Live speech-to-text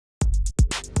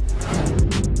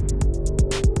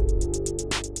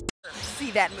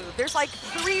see that move. There's like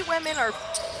 3 women or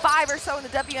 5 or so in the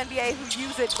WNBA who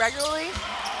use it regularly.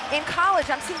 In college,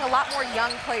 I'm seeing a lot more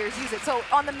young players use it. So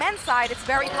on the men's side, it's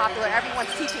very popular.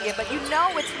 Everyone's teaching it, but you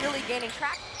know it's really gaining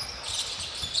traction.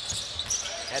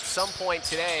 At some point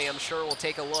today, I'm sure we'll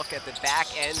take a look at the back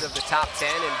end of the top 10,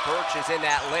 and Birch is in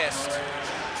that list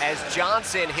as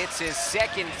Johnson hits his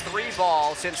second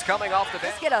 3-ball since coming off the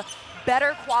bench. Let's get a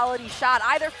better quality shot,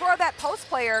 either for that post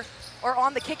player or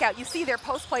on the kick out. You see their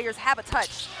post players have a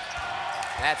touch.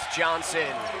 That's Johnson,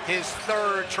 his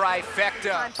 3rd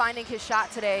trifecta. I'm finding his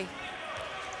shot today.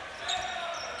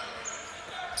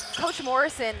 Coach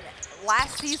Morrison,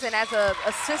 last season as an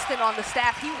assistant on the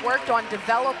staff, he worked on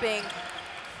developing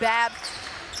Bab.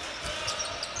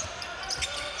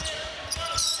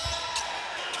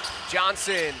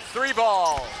 Johnson,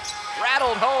 3-ball,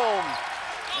 rattled home.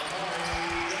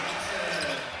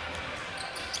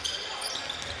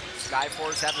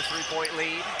 Skyforce have the 3-point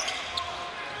lead.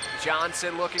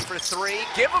 Johnson looking for 3,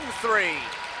 give him 3.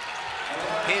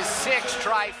 His 6th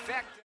trifecta.